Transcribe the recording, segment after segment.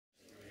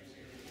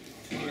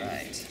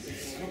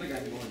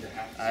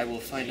Alright. I will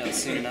find out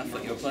soon enough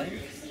what you're playing.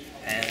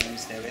 And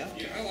there we are.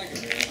 Yeah, I like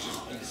it, man.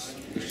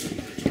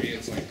 To me,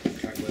 it's like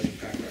calculating,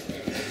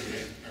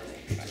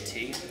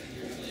 T.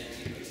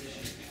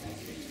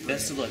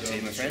 Best of luck to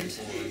you, my friend.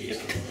 Yep.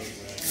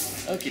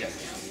 Okie doke.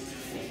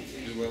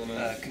 Do well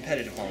enough.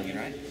 Competitive mulligan,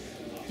 right?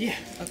 Yeah.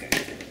 Okay.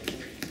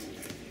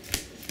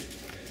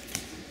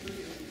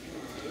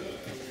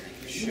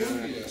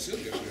 Sure. Yeah, still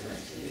good, right?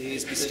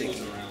 Please be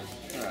sticking around.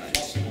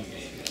 Alright.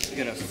 I'm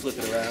gonna flip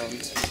it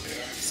around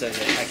so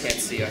that I can't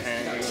see your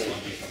hand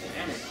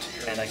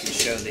and I can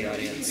show the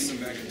audience.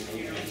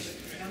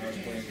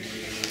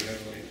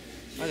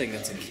 I think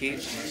that's a keep.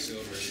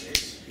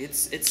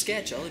 It's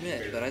sketch, I'll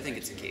admit, but I think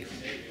it's a keep.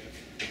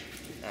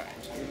 Alright.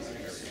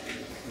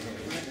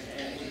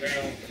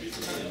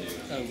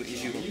 Oh,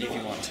 if you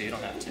want to, you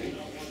don't have to.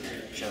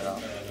 Show it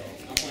off.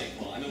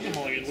 What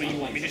do you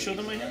want me to show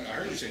them my hand? I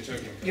heard you say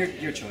token.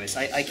 Your choice.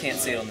 I can't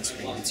see it on the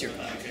screen. It's your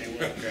card. Okay,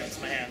 well, it's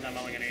my hand. I'm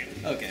only gonna get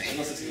it. Okay.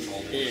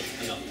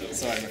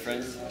 Sorry, my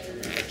friend.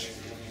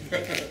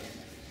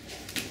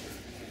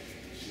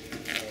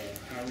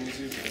 How old is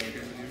he?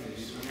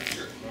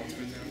 Sure.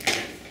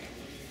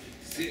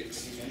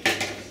 6.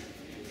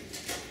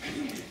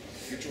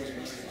 Good choice,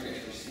 man.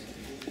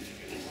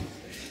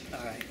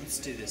 Alright, let's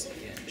do this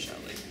again, shall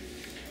we?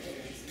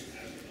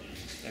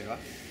 There you are.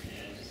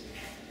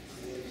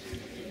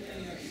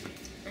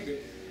 I'm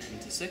good.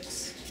 Into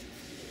 6.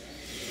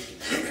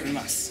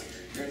 Mas.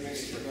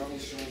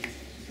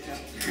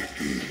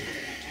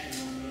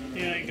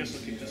 Yeah, I guess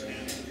I'll keep this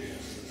hand.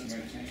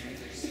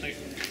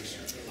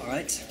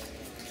 Alright.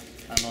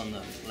 I'm on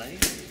the play.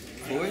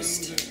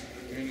 Forest.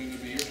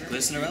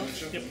 Listener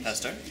Yep. Pass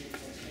turn.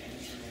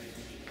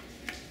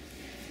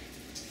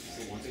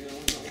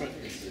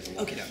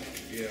 Okay, down.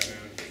 Yeah, man.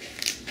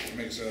 It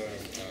makes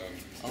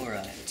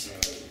Alright.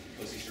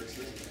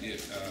 yeah,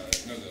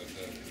 no,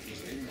 was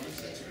it 8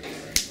 mindsets?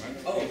 Right?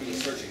 Oh, the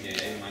searching, yeah,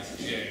 8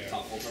 mindsets. Yeah.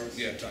 Top full cards?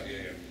 Yeah,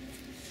 yeah.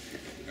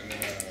 And then,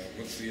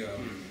 what's the,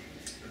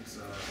 it's,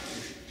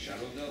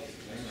 Shadow Delt?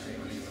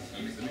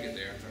 let me get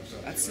there.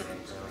 That's not,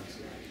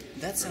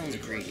 that sounds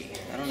greedy.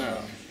 I don't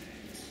know.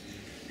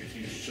 If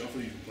you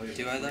shuffle, you can play it.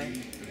 Do I though?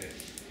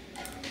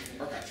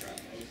 Archive Trap.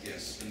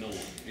 Yes. The mill one.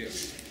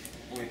 Yes.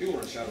 I mean, people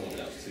run Shadow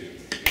Delt too.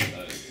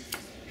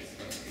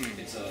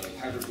 It's a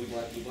hybrid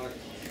blue-black,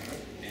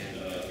 and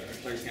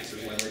players can't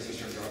search land races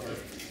turn draw card.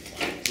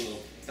 It's a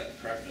little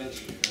crack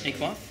edge. Ink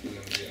moth?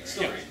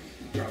 Story.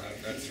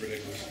 That's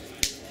ridiculous.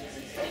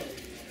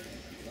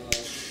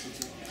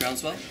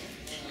 Groundswell?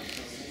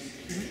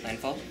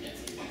 Landfall?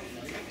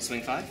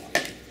 Swing 5?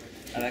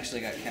 I've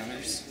actually got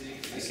counters.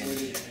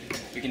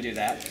 We can do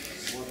that.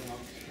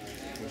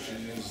 Which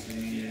is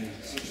the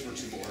Search for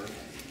 2 board.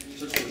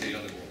 Search for the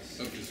other boards.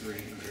 up to 3.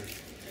 Okay.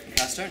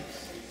 Pass turn.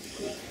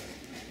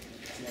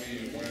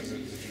 Why is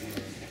it that you want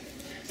to?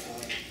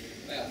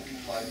 Yeah,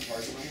 5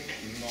 cards on them.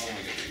 No, I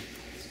only get 3.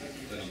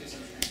 Then on this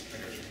one. I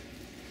got you.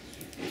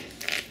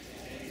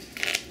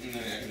 And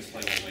then I can just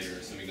play one later,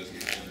 assuming it doesn't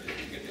get countered. You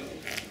can get the other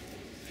one.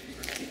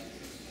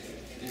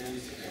 And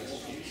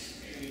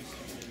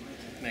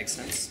Makes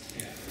sense.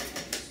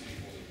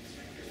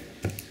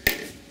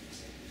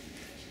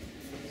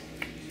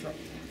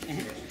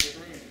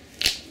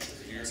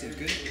 Seems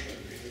good. I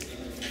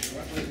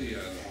play the, is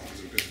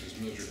it good this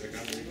military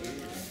pickup?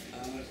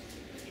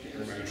 Or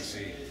am I going to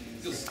see?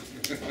 This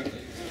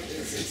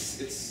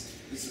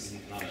is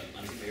not an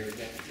unfair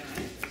deck.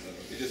 So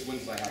it just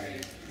wins by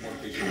having more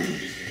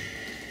creatures.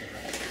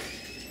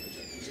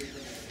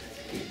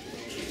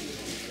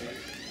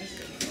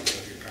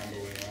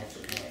 Comboing off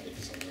or not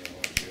with something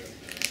like that.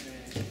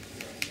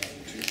 Not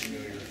too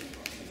familiar.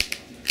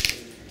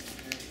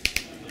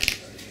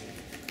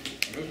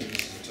 I'm hoping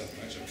this is a tough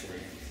matchup for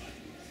you.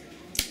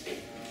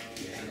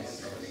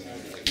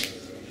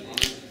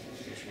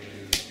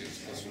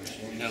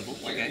 Noble,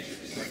 okay.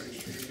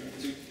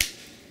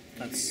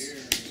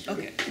 That's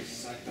okay.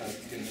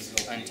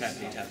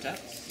 Untap, tap.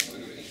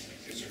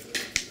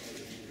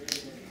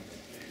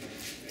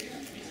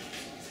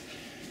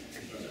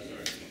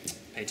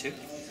 Pay 2.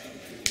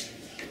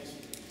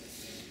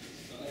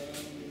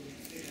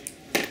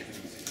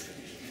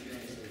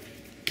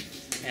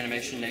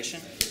 Animation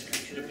Nation.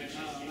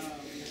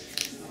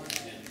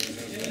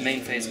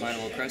 Main phase mine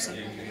will Croson.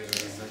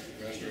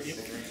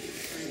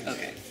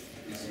 Okay.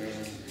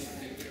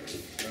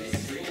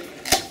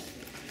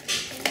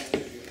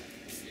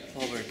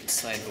 While we're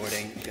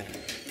sideboarding, I'm gonna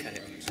cut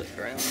it, flip it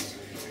around.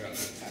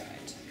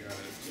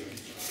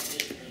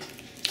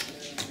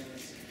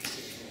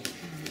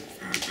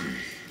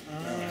 I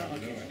have no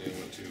idea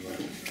what to,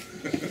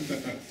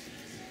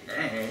 I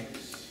don't know.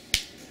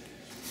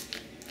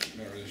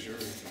 Not really sure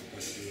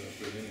what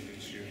to put in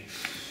against you.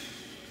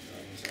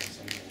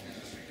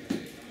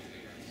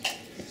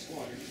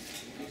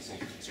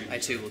 I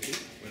too will keep.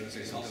 What did I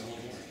say?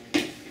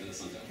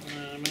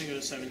 I'm gonna go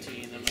to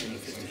 17, then I'm gonna go to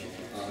 15.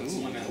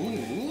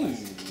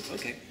 Ooh,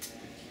 okay.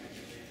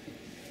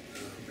 Man,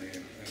 I have no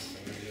idea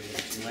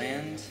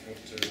what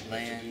to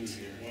Land,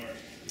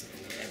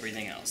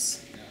 everything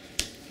else.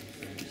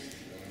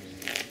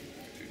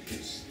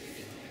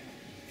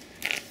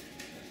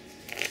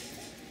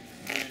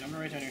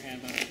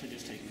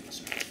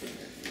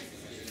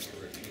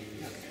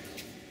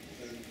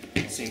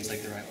 seems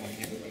like the right one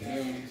here.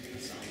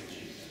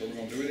 But we're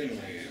gonna do it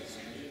anyways.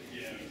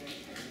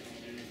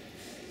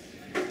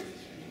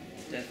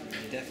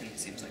 Definitely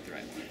seems like the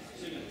right one.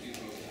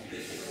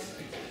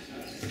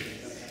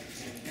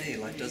 Hey,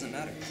 life doesn't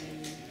matter.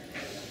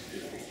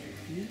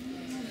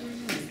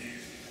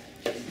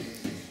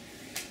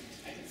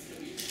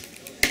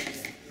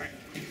 Alright,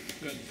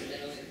 good.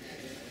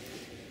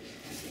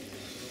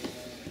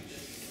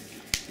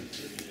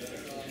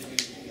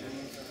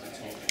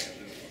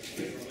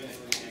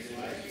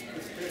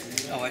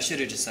 Oh, I should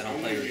have just said I'll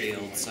play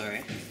revealed,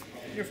 sorry.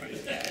 You're fine.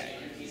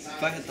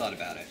 If I had thought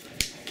about it.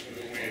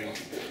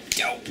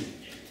 Go!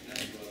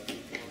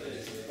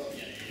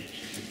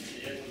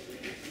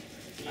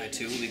 I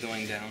too will be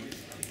going down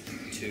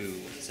to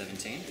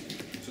 17.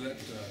 So that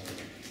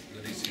the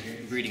DC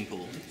game. Breeding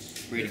pool.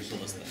 Breeding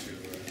pool is the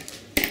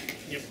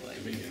Yep.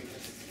 Dominion.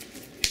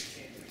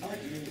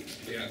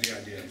 Yeah, the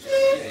idea. Not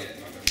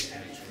that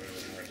mechanics or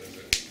whatever does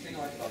it. The thing I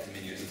like about the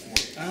menus is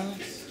more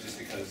just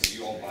because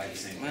you all buy the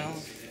same well,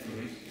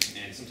 things.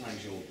 And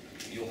sometimes you'll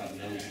have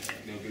no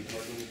good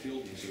cards on the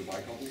field, and so you'll buy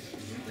a couple,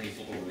 then you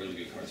flip over really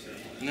good cards for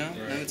it. no,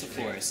 it's a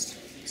forest.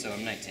 So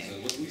I'm 19. So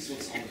at least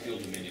what's on the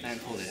field in the menu. I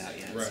haven't pulled it out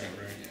yet. Right, So.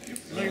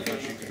 right.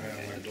 Sometimes you can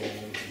have like dual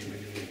ones and then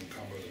you can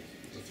combo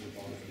the flip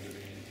off and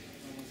everything.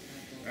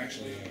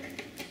 Actually, when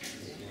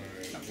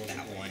I wasn't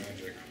that playing one.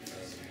 Magic,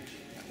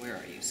 Where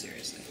are you,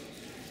 seriously?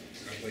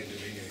 I played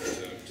Dominion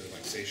to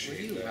like Were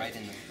satiate you that right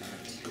in the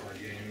front? card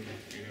game,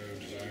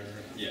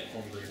 Desire,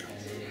 homebrew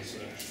combo and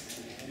such.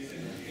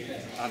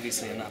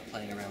 Obviously, I'm not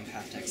playing around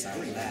Path to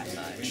Exile that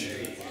much.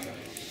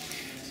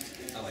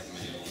 I like the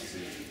menu a lot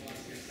too.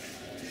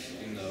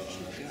 Even though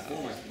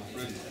one of my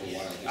friends for a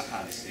while just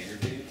had a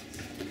standard game,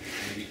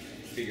 and we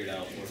figured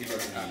out, or he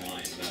wrote it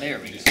online, that There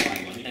you we just go.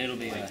 find money. And it'll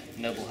be a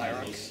noble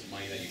hierarch. Most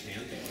money that you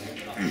can,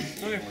 not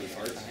more the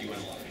cards, you win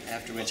a lot.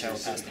 After which I will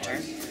pass the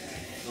turn.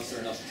 Unless there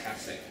are enough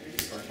attacks that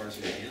start cards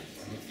from your hand,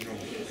 you don't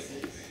really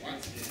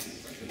play.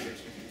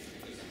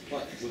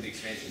 But with the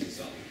expansion and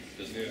stuff,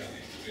 doesn't Yeah.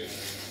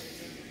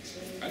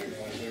 I didn't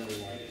realize there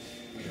were like,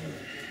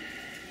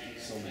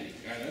 so many.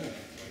 I know,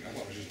 like I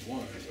thought it was just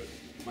one,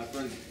 but My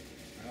friend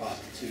bought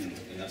two,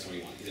 and that's what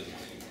he wanted. He doesn't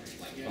want anymore.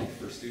 Like, bought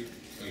the first two,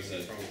 like I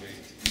said, probably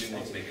new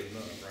ones make it,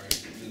 enough, right?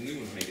 the new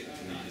ones make it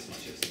not as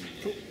much as the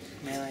menu.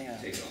 Man,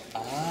 Takes off.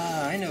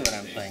 I know what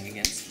I'm playing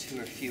against. 2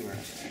 or fewer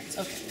opponents.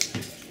 Okay.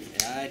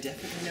 I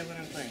definitely know what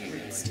I'm playing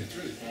against. It's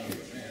really fun,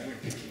 but man, I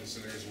didn't think so.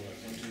 There's what,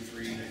 1, 2,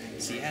 3,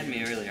 So you had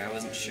me earlier, I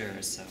wasn't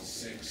sure, so...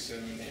 6,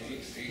 7,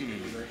 8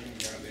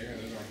 versions right there.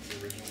 Those aren't the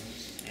original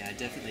ones. Yeah, I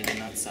definitely did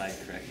not side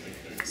correctly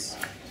for this.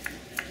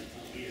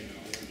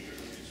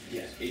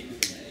 Yeah, 8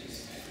 different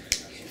menus.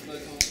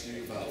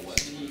 About what?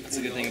 That's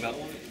a good thing about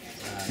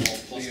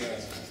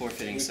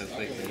forfeiting so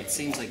quickly. It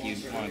seems like you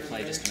want to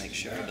play just to make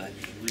sure, but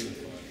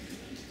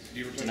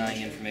You were playing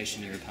denying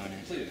information to your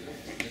opponent.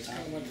 It's kind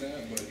of like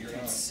that, but you're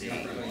not. Let's see. You're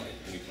not playing.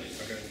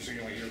 Okay, so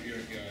you're like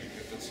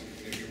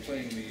you're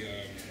playing the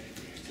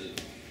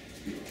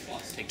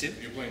Take 2?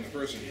 you're playing the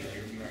person. You're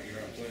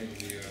not playing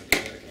the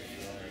deck like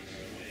you are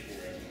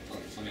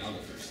in. I mean, I'll go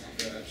first.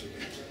 Yeah,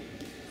 absolutely.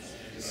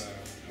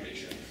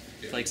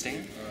 Flag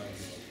stand?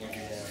 Like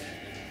you are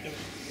in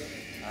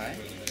Alright.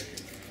 the deck.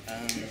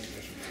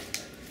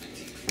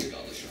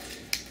 Regardless,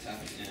 tap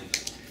and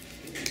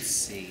Let's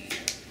see.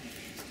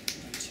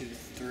 1, 2,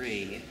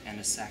 3, and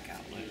a sack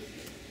outlet.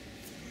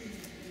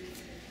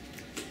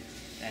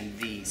 And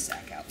the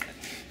sack outlet.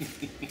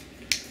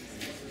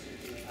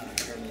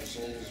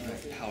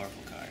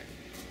 Powerful card.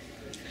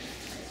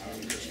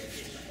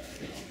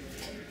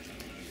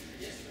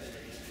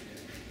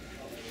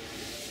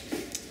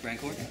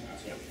 Rancor?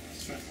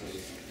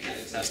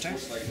 Last turn?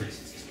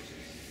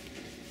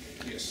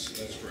 Yes,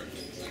 that's correct.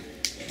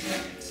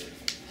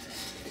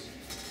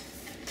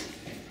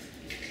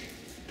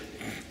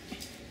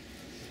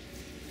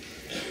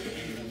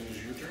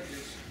 Your turn.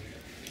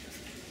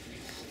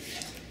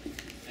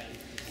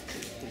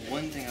 The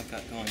one thing I've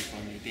got going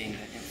for me being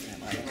that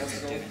infinite life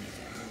doesn't do anything.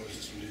 What's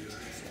this one do?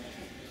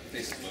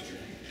 face exposure.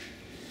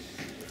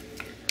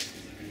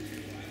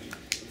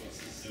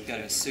 You've got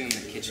to assume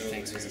that Kitchen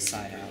Finks was a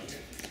side out.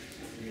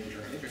 Your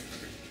turn. Okay.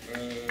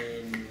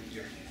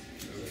 Yeah.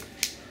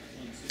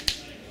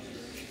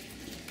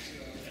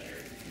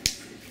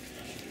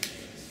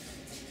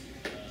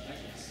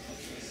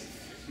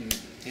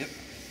 Yep.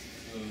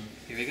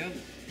 Here we go.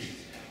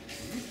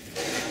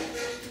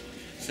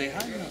 Say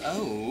hi.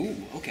 Oh,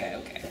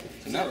 okay.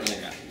 So not really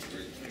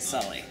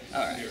Sully.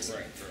 Alright.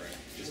 Right.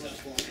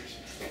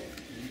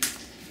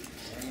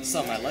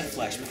 Saw my life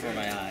flash before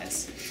my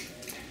eyes.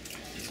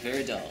 It's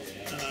very dull.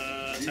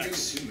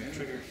 Text.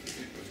 Trigger.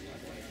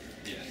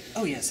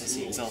 Oh yes, I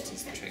see. Exalt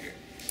is the trigger.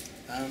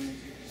 What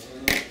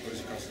does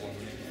it cost?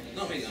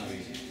 No, I mean,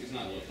 it's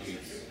not. I mean,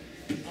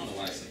 I don't know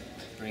why I said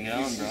that. Bring it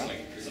on, bro.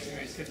 Alright,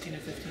 15 to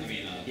 15. I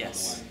mean,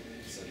 Yes.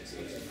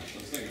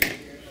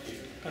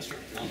 Customer.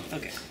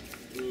 Okay.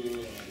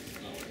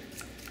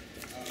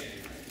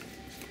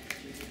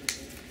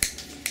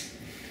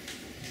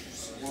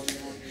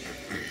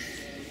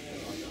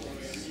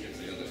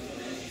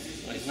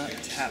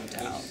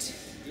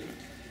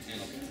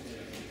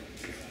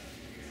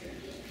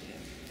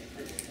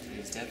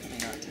 He's definitely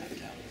not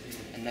tapped out.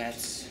 And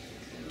that's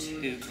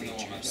 2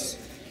 creatures.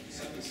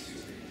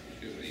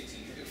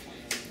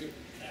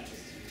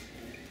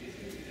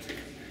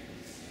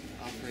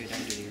 Operate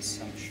under the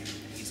assumption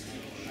he's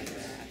going to play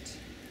that.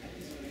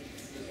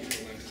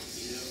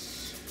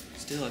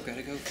 Still, I've got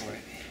to go for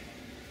it.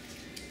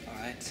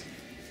 Alright.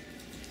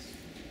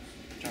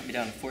 Drop me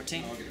down to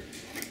 14.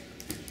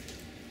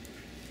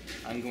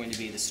 I'm going to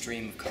be the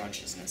stream of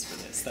consciousness for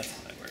this. That's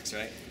how that works,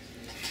 right?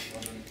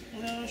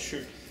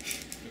 Sure.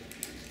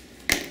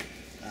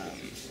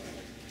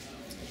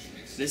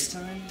 This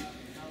time,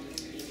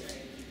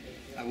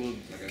 I will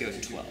go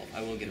to 12.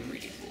 I will get a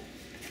breeding pool.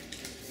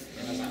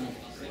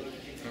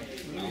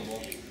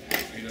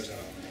 He does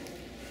have.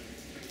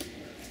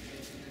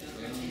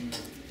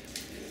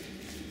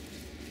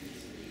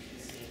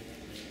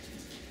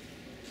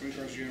 How many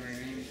cards do you have in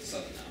your hand?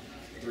 7 now.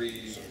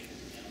 3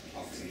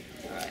 oxen.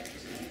 Alright.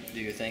 Do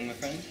your thing, my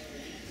friend.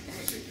 I'm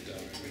gonna take the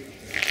die.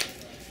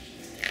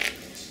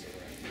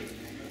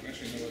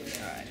 Actually, you know what?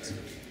 Alright.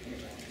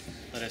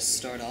 Let us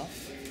start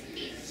off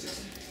Yes, sir.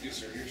 Yes,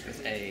 sir.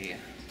 with a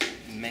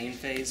main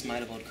phase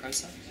Might of Old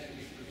Crosa.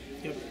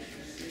 Yep.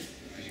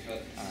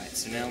 Alright,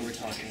 so now we're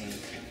talking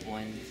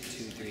 1, 2,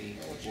 3,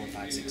 4,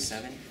 5, 6,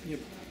 7. Yep.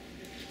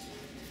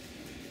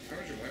 How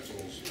much your life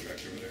totals back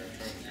over there? I'm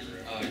trying to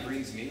figure out. It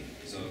brings me,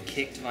 so...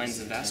 Kicked Vines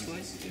of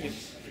Vascoid. Yep.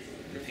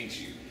 It paints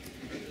you.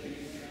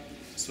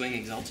 Swing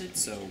Exalted,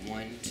 so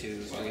 1,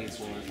 2, 3,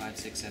 4, 5,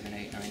 6, 7,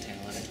 8, 9, 10,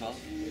 11, 12.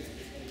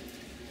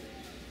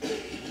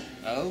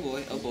 Oh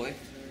boy, oh boy.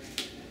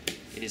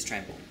 It is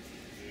Trample.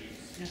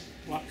 Yeah.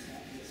 Block.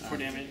 4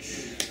 damage.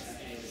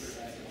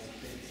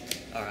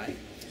 Alright.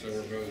 So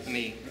we're both. Let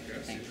me Okay, I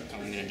see. think how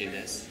I'm going to do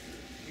this.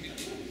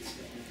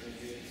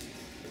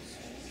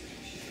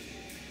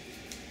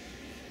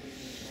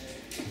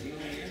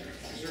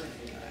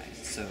 Alright,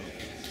 so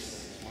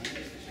 1,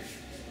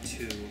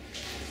 2.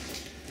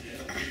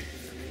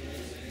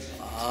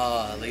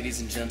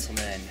 Ladies and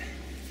gentlemen,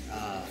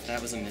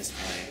 that was a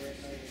misplay.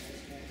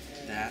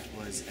 That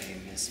was a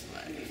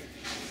misplay.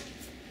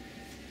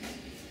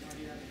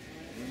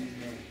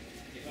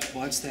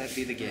 Watch that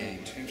be the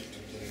game.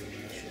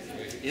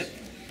 Yep.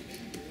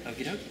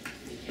 Okie doke.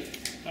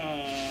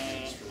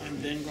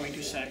 I'm then going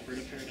to sack Bird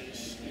of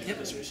Paradise. Yep.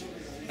 This way, so.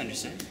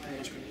 Understand.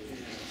 Let's go.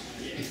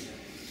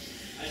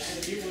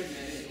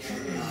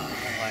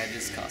 Oh, I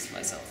just cost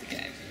myself the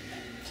game.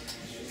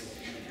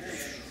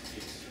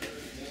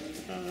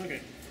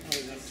 Okay. I'll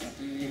leave that at top.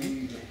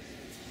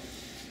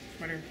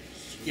 My turn.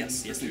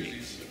 Yes, yes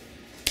indeed.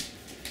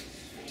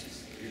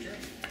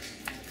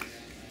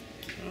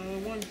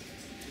 1.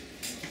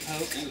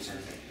 Poke.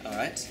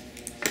 Alright.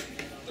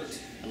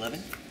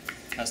 11.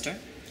 House turn.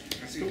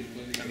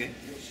 Okay.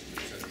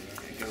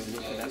 Go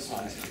look for that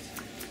pie.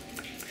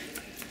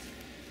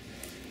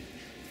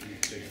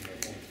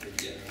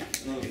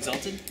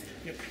 Exalted?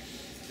 Yep.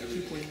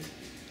 2 points.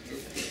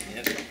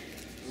 Yep.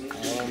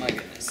 Oh my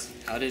goodness.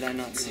 How did I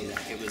not see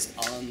that? It was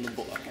on the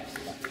board.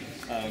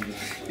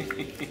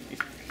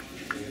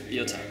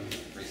 Your turn.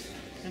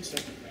 And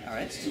stuff.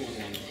 Alright. I'm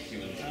going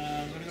to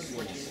go to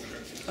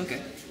 14.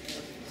 Okay.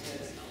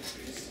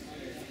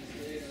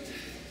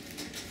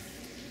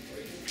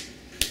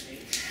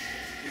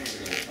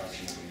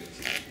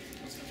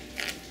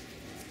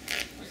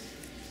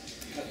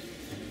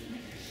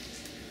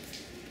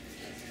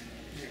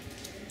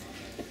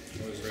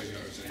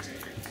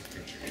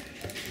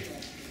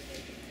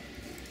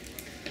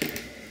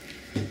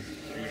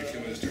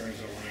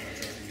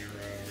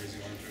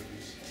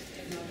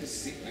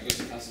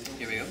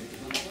 Here we go.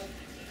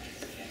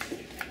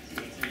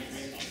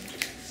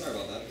 Sorry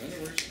about that. No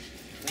worries.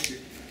 Thank you.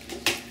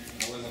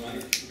 I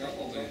forgot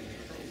all day.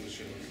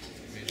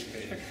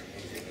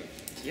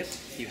 Yep.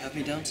 You have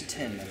me down to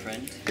 10, my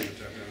friend.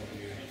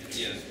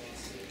 Yeah.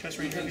 Cast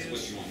range Depends heavy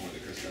what is. you want more, the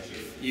Chris Crusher.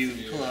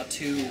 You pull out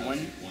 2, 1.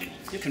 1.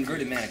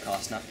 Converted mana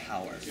cost, not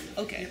power.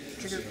 Okay.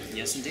 Trigger.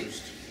 Yes, indeed.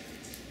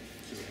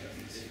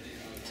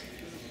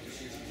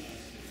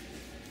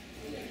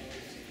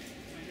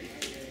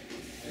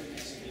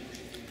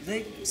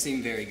 They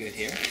seem very good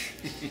here.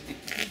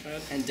 Not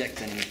bad. And deck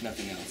thinning if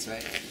nothing else,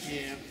 right?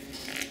 Yeah.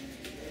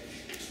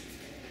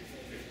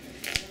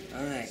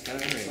 Alright,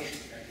 gotta hurry.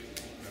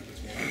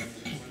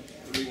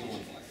 3, 1, 1,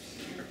 5.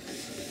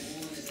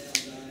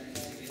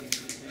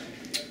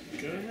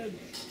 Go ahead.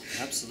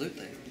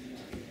 Absolutely.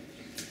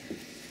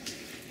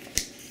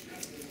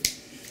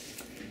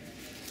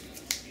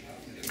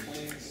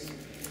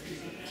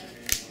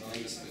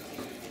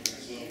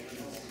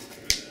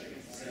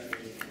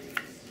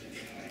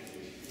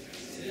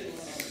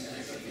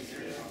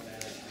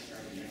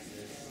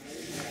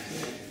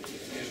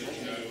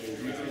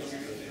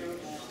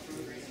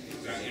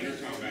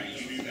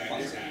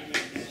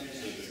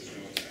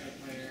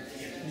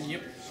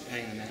 Yep.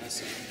 Paying the mana,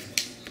 so.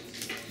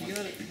 You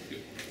got it.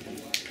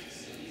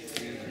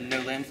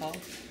 No landfall.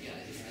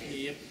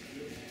 Yep.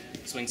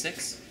 Swing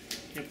 6.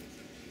 Yep.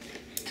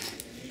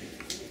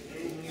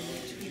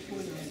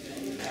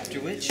 After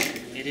which,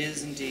 It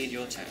is indeed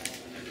your turn.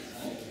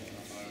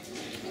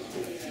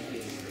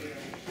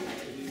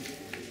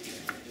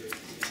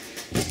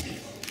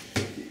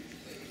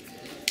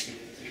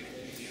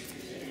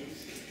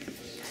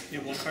 You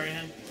have one card in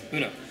hand?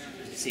 Uno.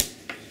 Si.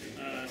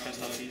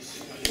 Cast all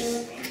these.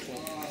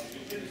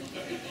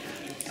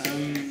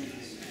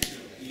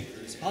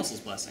 It's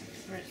Apostle's Blessing.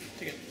 Alright,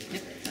 take it.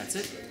 Yep, that's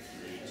it.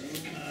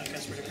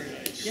 Cast Bird of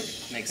Paradise. Yep,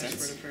 makes Cast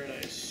sense. Bird of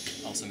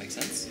Paradise. Also makes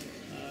sense.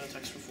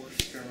 Attacks for 4.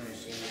 Camera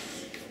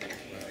Souls,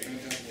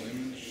 Phantasmal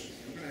Image.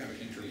 I'm gonna have an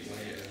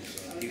interplay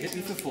as You hit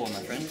me for 4,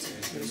 my friend.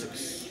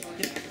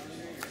 Yep.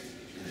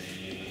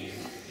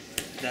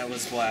 That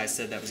was why I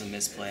said that was a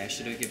misplay. I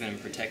should have given him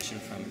protection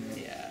from...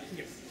 Yeah.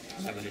 Yep.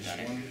 I would have done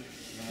it.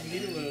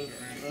 Needle of.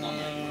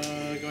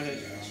 Go ahead.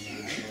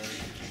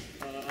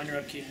 On your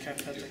upkeep,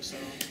 cast Patrick, so.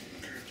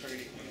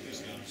 Targeting.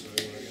 So I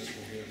guess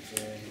we'll get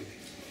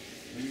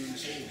Lingering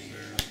Souls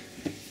there.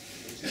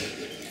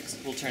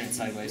 We'll turn it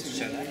sideways to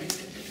show that.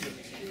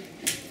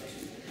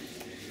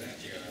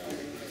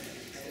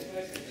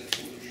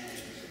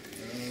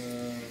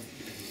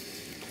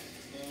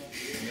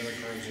 The other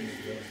cards in the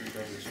other 3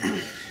 cards.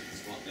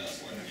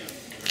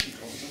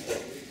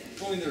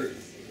 Only their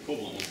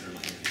equivalent ones are in my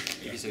hand.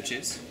 If you so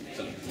choose.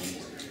 So, one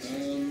more. Let's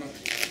see.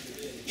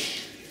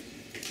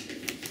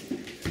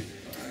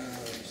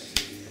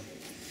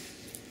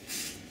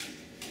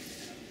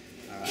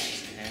 Alright,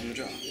 and the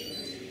draw.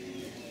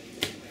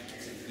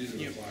 These are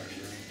the flyers,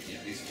 right?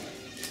 Yeah, these five.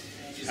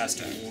 Pass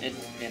turn.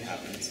 It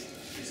happens.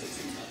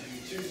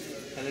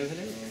 Hello,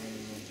 hello.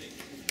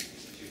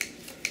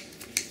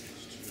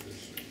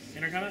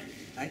 Inner combat?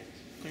 Hi.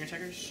 Clear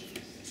attackers?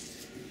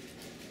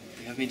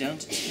 You have me down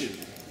to 2.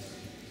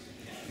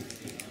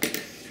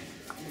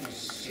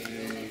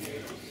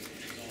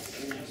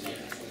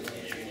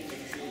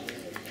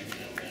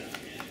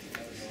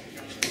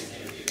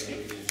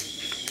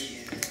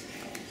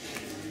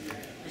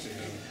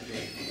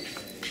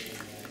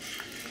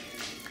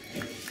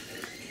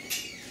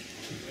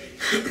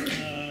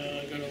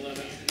 Go to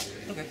 11.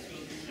 Okay.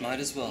 Might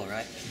as well,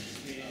 right?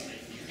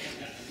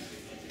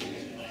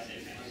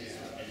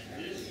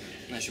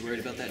 Unless you're worried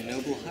about that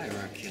noble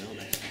hierarchy.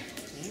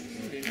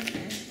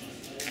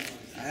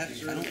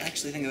 I don't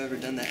actually think I've ever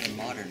done that in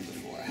Modern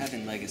before. I have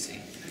in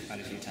Legacy quite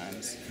a few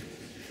times.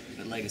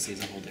 But Legacy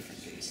is a whole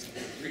different beast.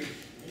 There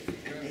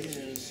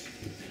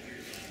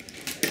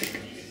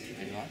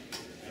you are.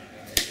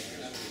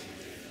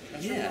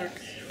 Yeah.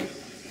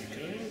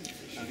 Good.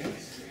 Okay.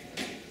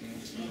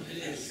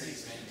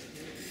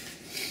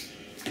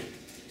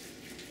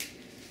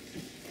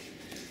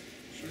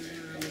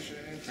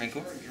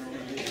 Rancor.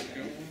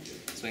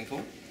 Swing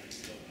 4.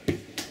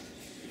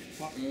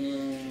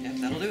 Yeah,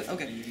 that'll do it.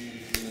 Okay.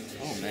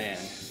 Oh man,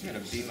 I'm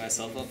gonna beat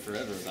myself up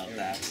forever about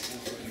that.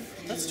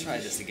 Let's try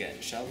this again,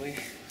 shall we?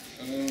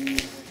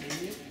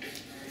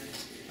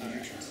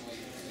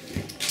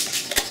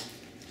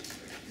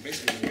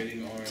 Basically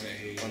waiting on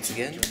a... Once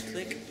again,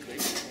 click,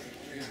 click.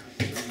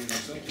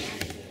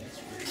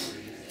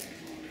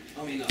 I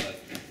mean,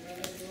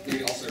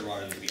 they also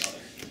ride into the other.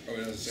 Oh, it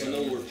doesn't say So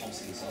no that. word pumps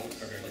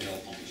themselves. Okay. Like, they'll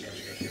pump each other.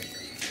 Gotcha.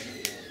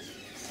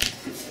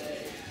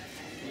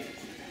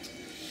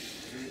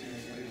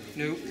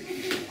 Nope.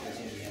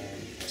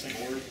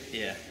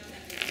 Yeah.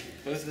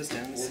 Both of us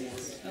down.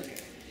 Okay.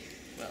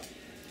 Well,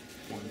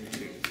 1,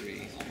 2,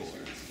 3, 4,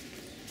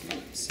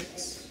 5,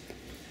 6.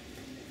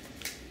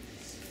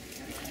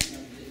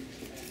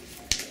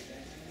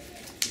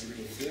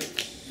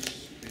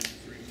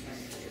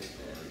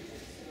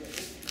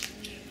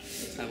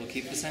 I will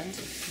keep this hand.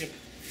 Yep.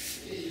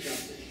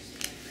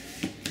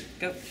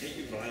 Go. Can't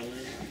you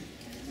violin?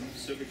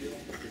 So big deal.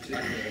 Doesn't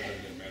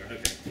matter.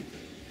 Okay.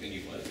 Then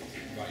you what?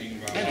 You can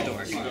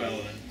Mandatory.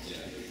 Violin. Yeah.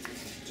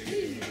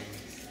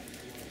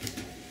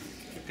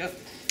 Go.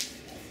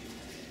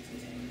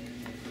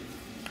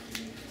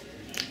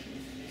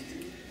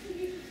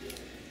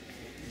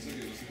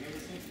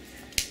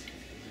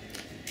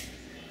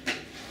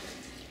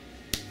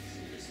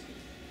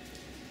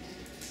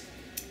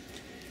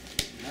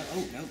 No,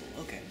 oh, noble.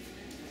 Okay.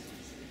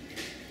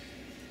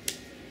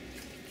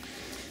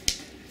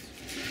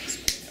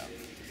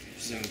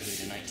 Presumably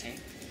to 19.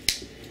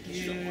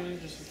 Yeah,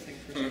 just a thing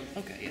for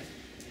Okay, yeah.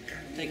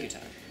 Take your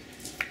time.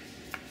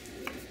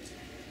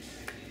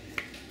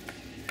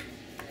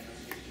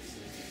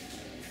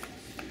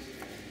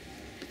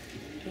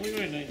 Only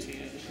going 19,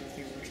 I just don't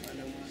think we're trying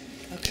to win.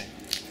 Okay.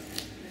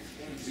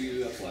 Do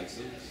you have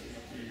flagstones?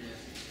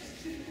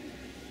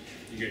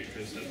 You get your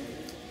fist up.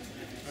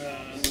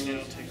 Yeah,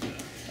 I'll take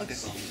that. Okay.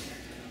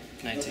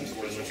 19.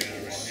 We're looking at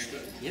it right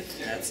here. Yep,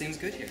 that seems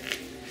good here.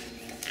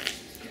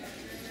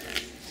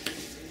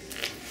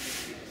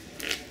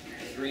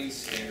 Green,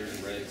 standard,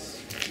 and red's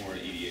more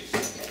EDH.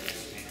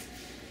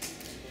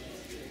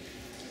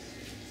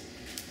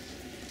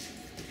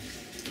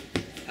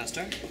 Pass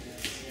turn.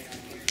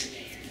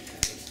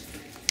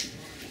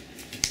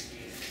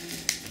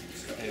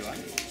 There you are.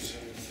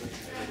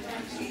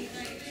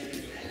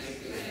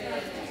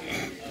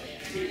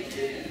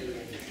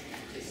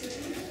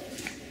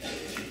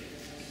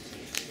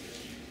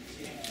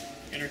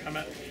 Enter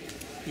combat.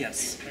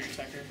 Yes. Target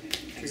attacker.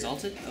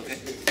 Exalted? Okay.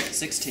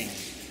 16.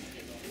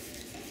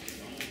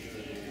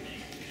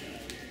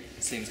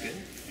 Seems good.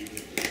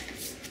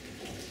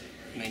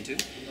 Main 2.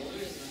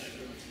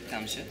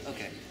 Township.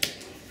 Okay.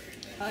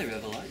 Hi,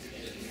 Revelar.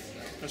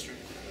 That's true.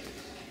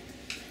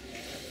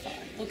 5.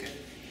 Okay.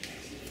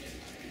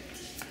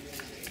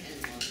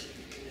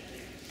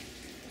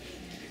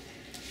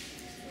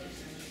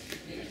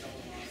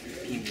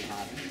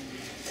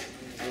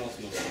 I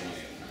lost most of my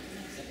money.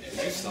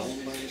 Did you sell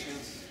them by any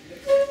chance?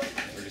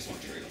 Or just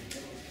want to trade them?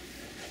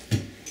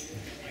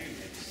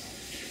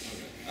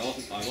 Okay. I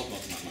lost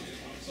most of my money,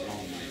 so I don't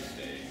have money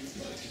today,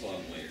 but I still have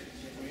them later.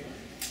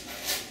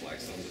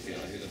 Flagstone, just the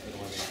idea that I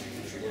don't have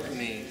anything. Let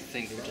me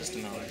think for just a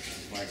moment.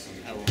 Flagstone.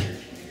 I will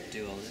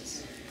do all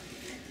this.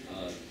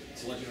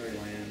 It's a legendary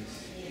land,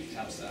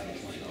 taps the added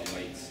plane of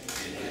whites,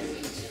 and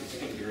if you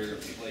put the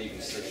graveyard to play, you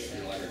can search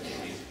your library for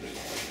planes and put it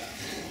like that.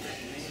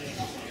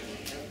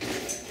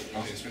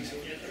 How expensive?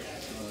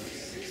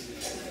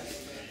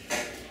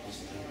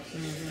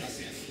 That's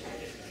the end.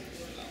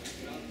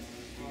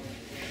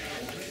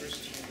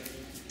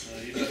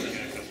 You just looking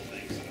at a couple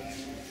things that I.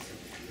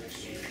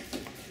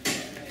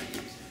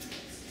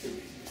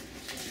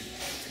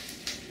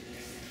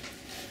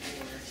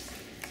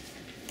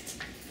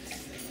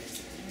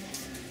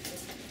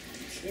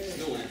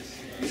 No lands.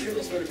 I'm sure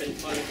this would have been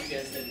fun if you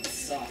guys didn't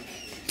suck.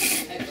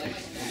 It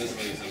doesn't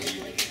really sound like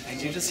you. I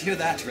do just hear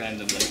that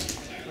randomly.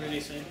 What did he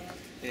say?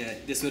 Yeah,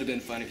 this would have been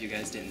fun if you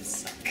guys didn't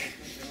suck.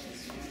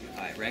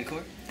 Alright,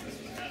 Rancor?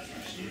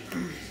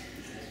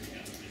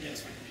 Yeah,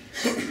 it's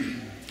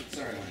fine.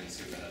 Sorry, I went in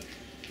so bad.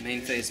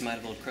 Main phase Might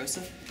of Old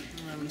Crosa?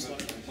 I'm just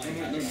like, Playing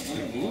that. Ooh.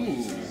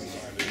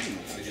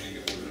 Beginning to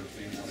order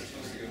things how they're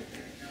supposed to go.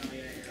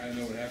 I don't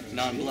know what happened.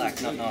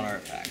 Non-black, not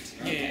non-artifact.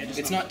 yeah, just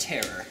It's not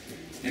terror,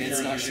 and it's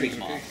not shriek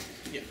mob.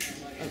 Yeah.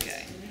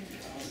 Okay.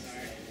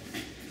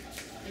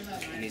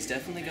 And he's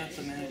definitely got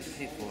the mana to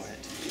pay for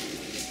it.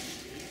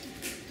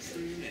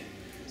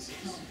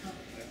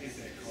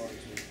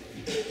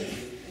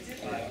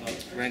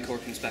 Rancor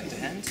comes back to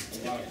hand.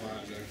 A lot of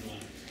fives, actually.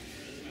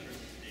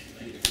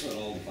 You can put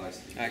all the fives.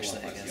 Actually,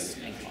 I all the fives guess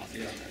together. Inkmoth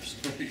Yeah. goes first.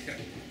 Yeah.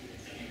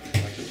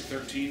 Like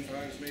 13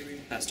 fives, maybe?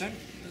 Pass turn?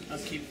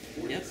 Upkeep.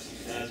 Yep. I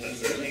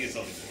think it's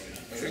only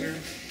 40. Trigger. I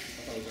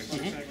thought it was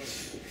like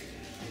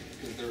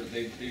Because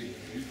they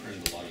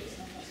reprinted a lot of the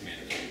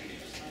commander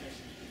games.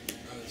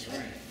 Oh, that's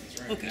right. That's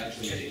right. Okay. It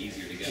actually made it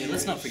easier to get. Yeah,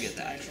 let's not forget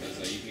that.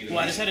 Because, you can either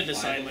Well, I just buy had to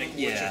decide, five like, of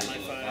which Yeah. of my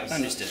fives.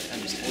 Understood, or you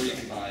understood.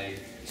 can buy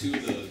 2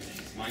 of the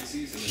Mind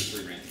Seas and then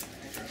 3 random.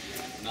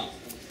 Not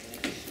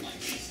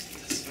Mind Seas.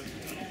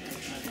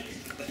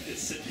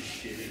 It's such a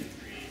shitty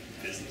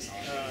business.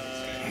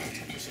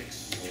 For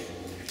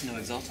 6. No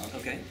Exalted?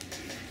 Okay.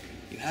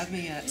 You have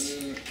me at,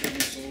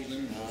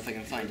 well, if I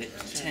can find it,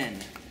 10.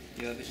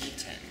 You have it at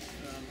 10.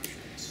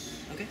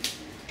 Mushrooms. Okay.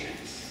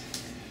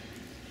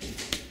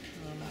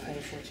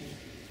 Hold 14.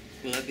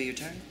 Will that be your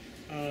turn?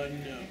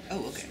 No.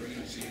 Oh, okay.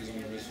 Spreading seas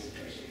on the missile.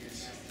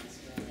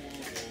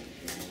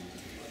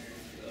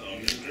 Oh,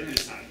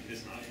 it's not.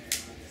 It's not.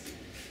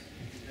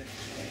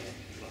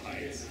 The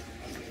highest.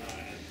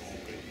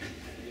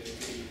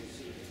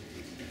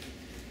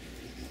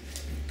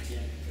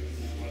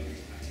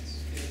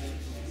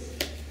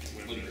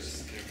 Winners.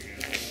 There we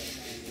go.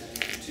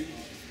 2.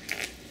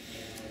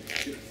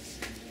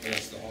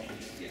 That's the offer.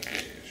 Yeah.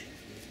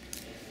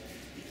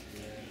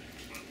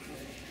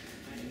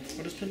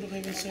 What does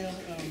Pendlehaven say? Oh,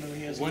 no,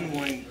 he has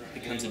 1/1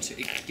 becomes a 2.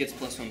 It gets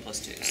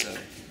 +1/+2, so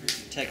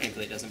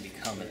technically it doesn't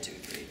become a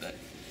 2/3, but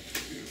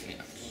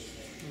yeah.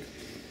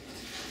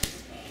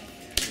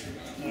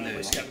 There you my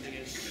go. scavenging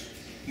is.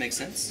 Makes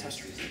sense. But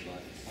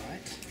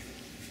Alright.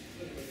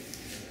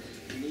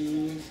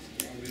 Blue,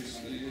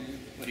 obviously.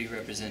 What are you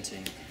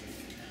representing?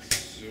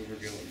 Silver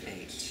Gilded.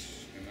 8.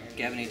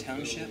 Gavany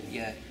Township?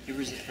 Yeah, you're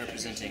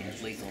representing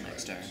lethal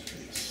next turn.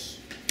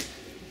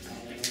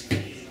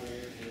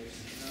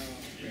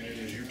 And it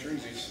is your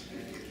turnsies.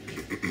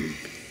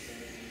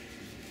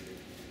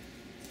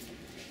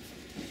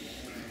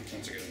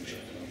 Once again, I'm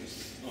shuffling on this.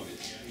 oh,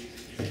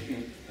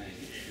 thank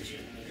you.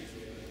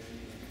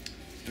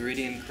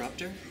 Viridian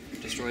Corruptor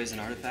destroys an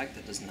artifact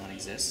that does not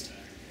exist.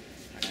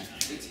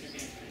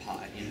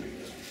 Pie, you know.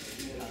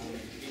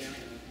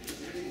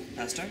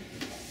 Pass turn?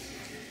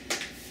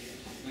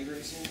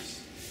 Lingering Souls.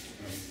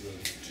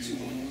 The 2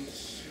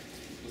 ones.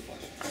 With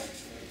flash.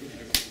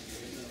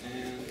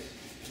 And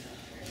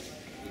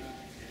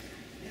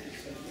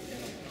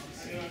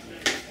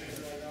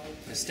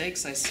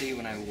Mistakes I see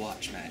when I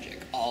watch Magic.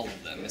 All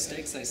of them.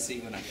 Mistakes I see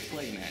when I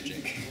play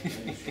Magic.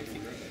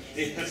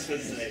 Yeah, I was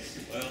gonna say.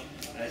 Well,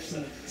 that's.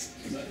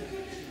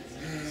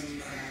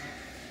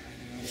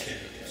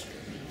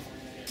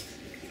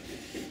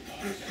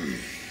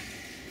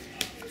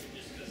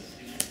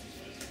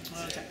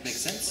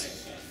 Makes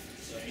sense?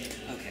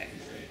 Okay.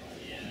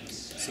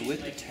 So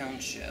with the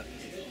township,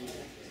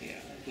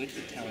 yeah, with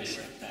the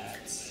township,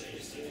 that's...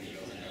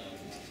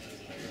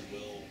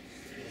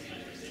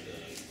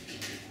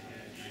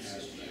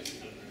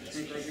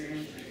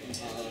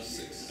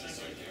 6.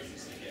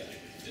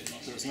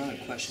 was not a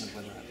question of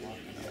whether I block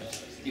or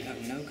not. You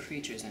have no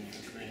creatures in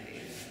your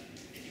grave.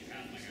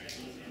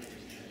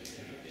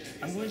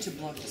 I'm going to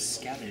block the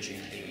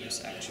Scavenging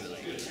Ooze, actually.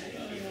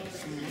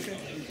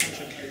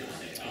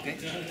 Okay.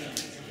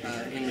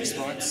 In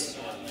response,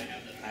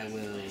 I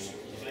will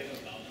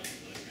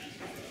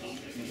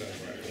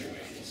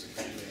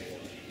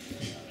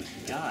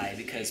die,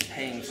 because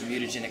paying for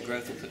mutagenic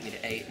growth will put me to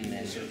 8, and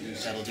then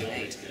that'll do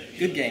 8.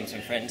 Good games,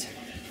 my friend.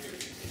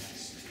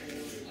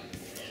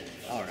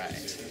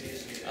 Alright.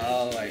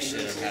 Oh, I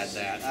should have had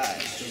that. I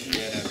should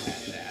have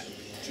had that.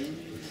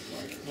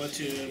 What,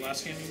 to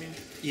last game, you mean?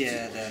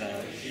 Yeah,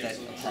 that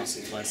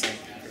Apostle's Blessing.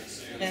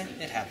 Yeah,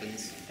 it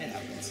happens. It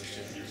happens.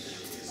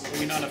 Are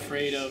we not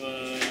afraid of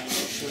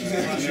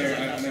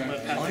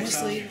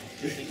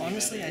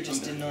Honestly, I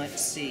just did not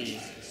see.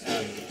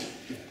 I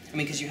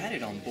mean, because you had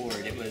it on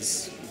board. It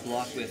was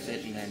block with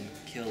it and then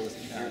kill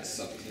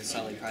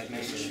Solid Pride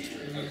Mage.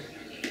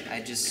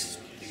 I just,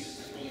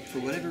 for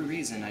whatever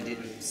reason, I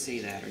didn't see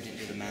that or didn't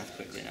do the math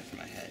quickly enough in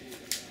my head.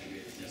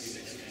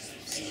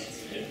 So,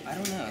 I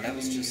don't know. That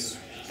was just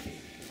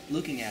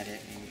looking at it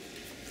and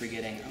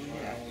forgetting, oh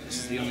yeah, this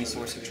is the only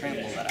source of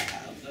trample that I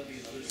have.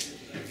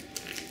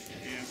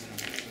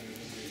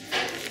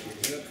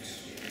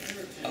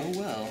 Oh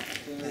well.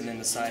 And then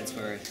the sides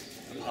were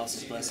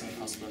Apostle's Blessing,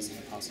 Apostle's Blessing,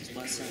 Apostle's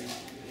Blessing,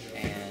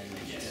 and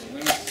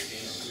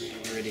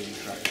Viridian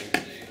Corruptor.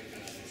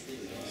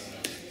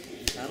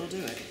 That'll do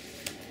it.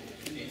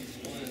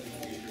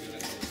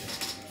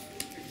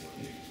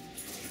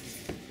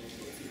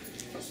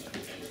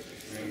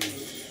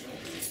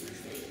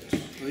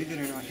 Believe it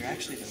or not, you're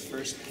actually the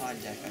first pod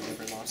deck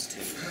I've ever lost to.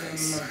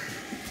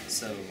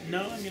 So.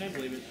 No, I mean, I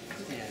believe it.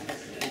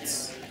 Yeah,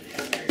 it's.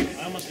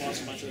 I almost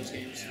lost a bunch of those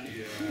games.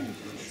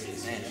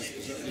 Man.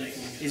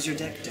 Is your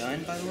deck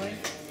done, by the way?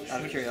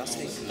 Out of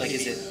curiosity? Like,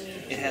 is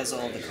it? It has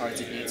all the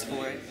cards it needs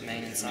for it,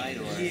 main and side,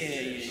 or?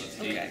 Yeah.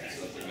 Okay.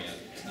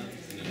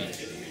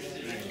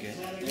 Good.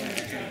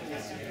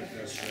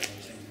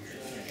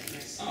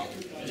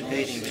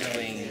 Debating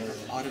between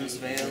Autumn's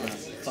Veil and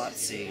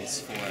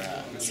Thoughtseize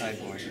for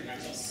sideboard.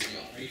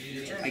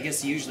 I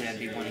guess usually I'd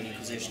be wanting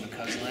Inquisition of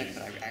Kozilek,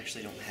 but I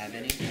actually don't have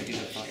any. I do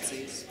have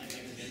Thoughtseize.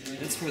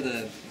 It's for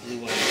the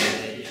blue-white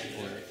red,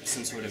 or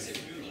some sort of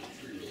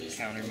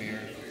counter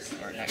mirror,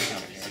 or not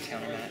counter mirror,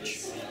 counter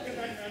match.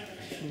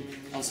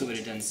 Also would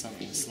have done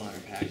something with Slaughter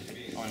Pack, but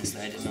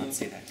honestly I did not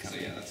see that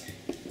coming.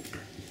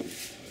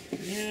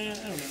 Yeah,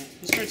 I don't know.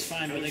 This card's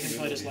fine, but they can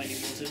probably just Lightning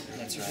Bolt it.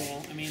 That's as right.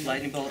 well. I mean,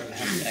 Lightning Bolt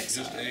has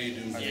Exile. Are the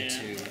Yeah.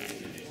 two?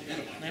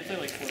 they play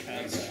like 4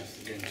 paths.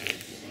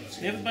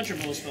 They have a bunch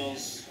of roll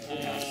spells.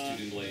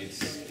 Constituting Blades,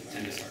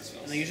 10 discard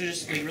spells. And they usually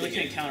just, they really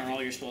can't counter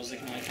all your spells, they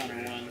can only counter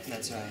one.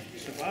 That's right.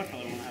 So I would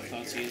probably want to have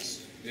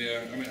Thoughtseize.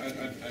 Yeah, I mean,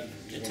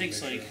 It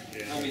takes like,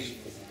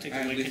 take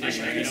I away think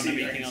condition if you don't have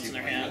anything else in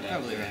their hand.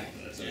 Probably right.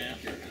 Yeah.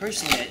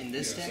 Personally, in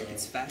this deck,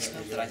 it's fast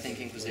enough that I think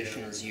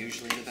Inquisition is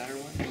usually the better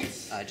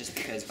one. Just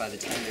because by the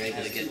time you're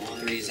able to get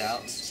 3s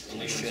out,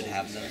 you should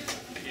have them.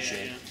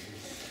 Should.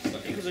 Yeah.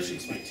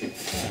 Inquisition's fine too.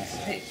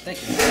 Hey,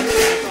 thank you.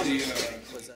 The